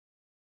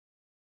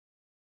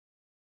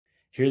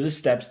Here are the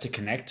steps to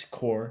connect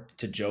Core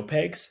to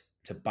Joepegs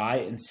to buy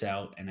and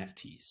sell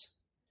NFTs.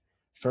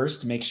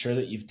 First, make sure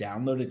that you've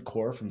downloaded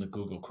Core from the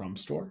Google Chrome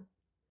Store.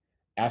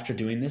 After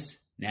doing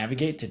this,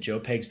 navigate to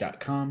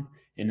joepegs.com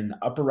and in the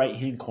upper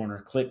right-hand corner,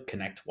 click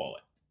Connect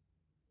Wallet.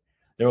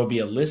 There will be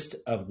a list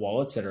of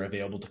wallets that are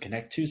available to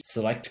connect to.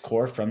 Select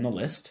Core from the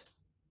list.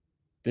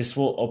 This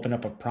will open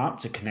up a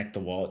prompt to connect the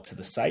wallet to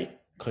the site.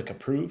 Click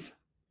Approve.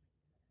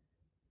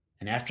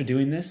 And after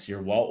doing this,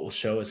 your wallet will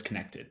show as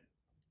connected.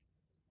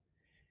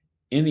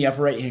 In the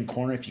upper right-hand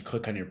corner, if you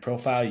click on your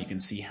profile, you can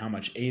see how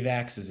much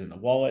AVAX is in the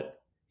wallet.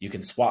 You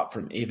can swap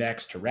from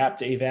AVAX to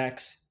wrapped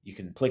AVAX. You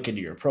can click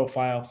into your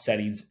profile,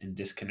 settings, and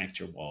disconnect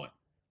your wallet,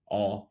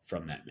 all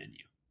from that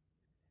menu.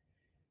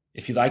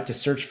 If you'd like to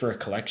search for a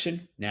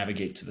collection,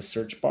 navigate to the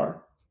search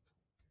bar.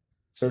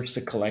 Search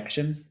the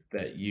collection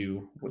that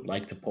you would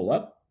like to pull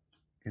up.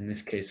 In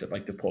this case, I'd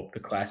like to pull up the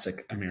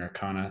classic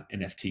Americana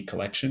NFT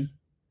collection.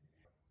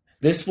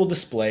 This will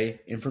display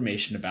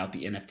information about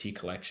the NFT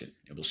collection.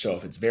 It will show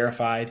if it's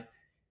verified.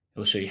 It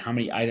will show you how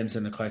many items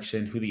in the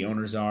collection, who the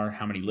owners are,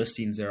 how many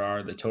listings there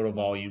are, the total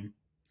volume.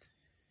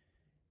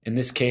 In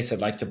this case,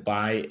 I'd like to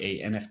buy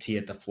a NFT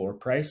at the floor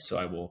price, so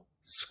I will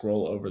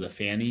scroll over the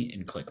Fanny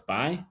and click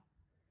Buy.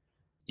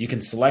 You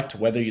can select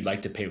whether you'd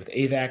like to pay with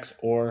AVAX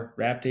or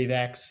wrapped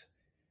AVAX.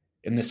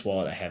 In this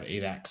wallet, I have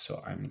AVAX,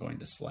 so I'm going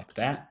to select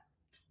that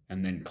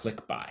and then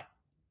click Buy.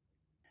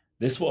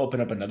 This will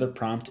open up another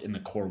prompt in the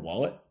Core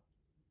wallet.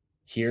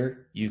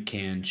 Here, you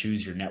can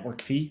choose your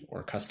network fee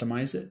or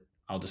customize it.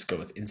 I'll just go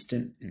with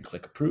Instant and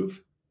click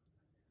Approve.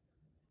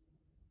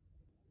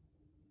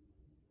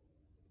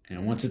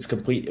 And once it's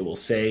complete, it will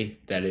say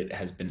that it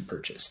has been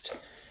purchased.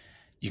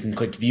 You can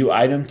click View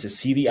Item to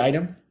see the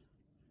item.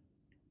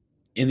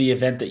 In the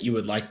event that you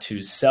would like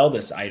to sell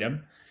this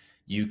item,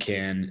 you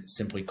can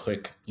simply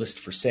click List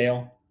for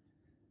Sale,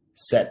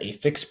 set a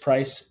fixed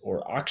price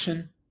or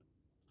auction,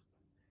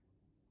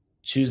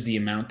 choose the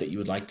amount that you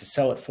would like to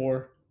sell it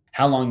for,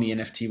 how long the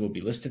NFT will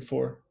be listed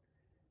for.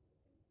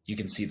 You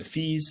can see the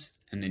fees,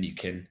 and then you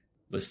can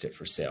list it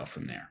for sale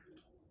from there.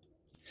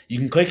 You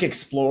can click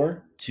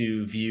Explore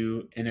to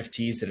view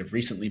NFTs that have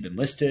recently been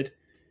listed.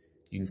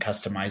 You can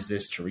customize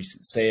this to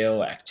recent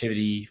sale,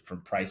 activity,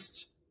 from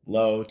priced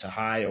low to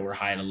high or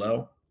high to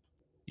low.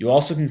 You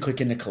also can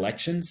click into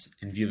Collections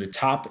and view the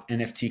top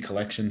NFT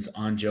collections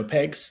on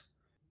Joepegs.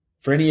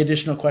 For any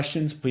additional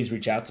questions, please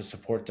reach out to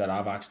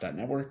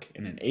support.avax.network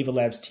and an Ava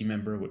Labs team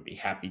member would be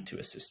happy to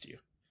assist you.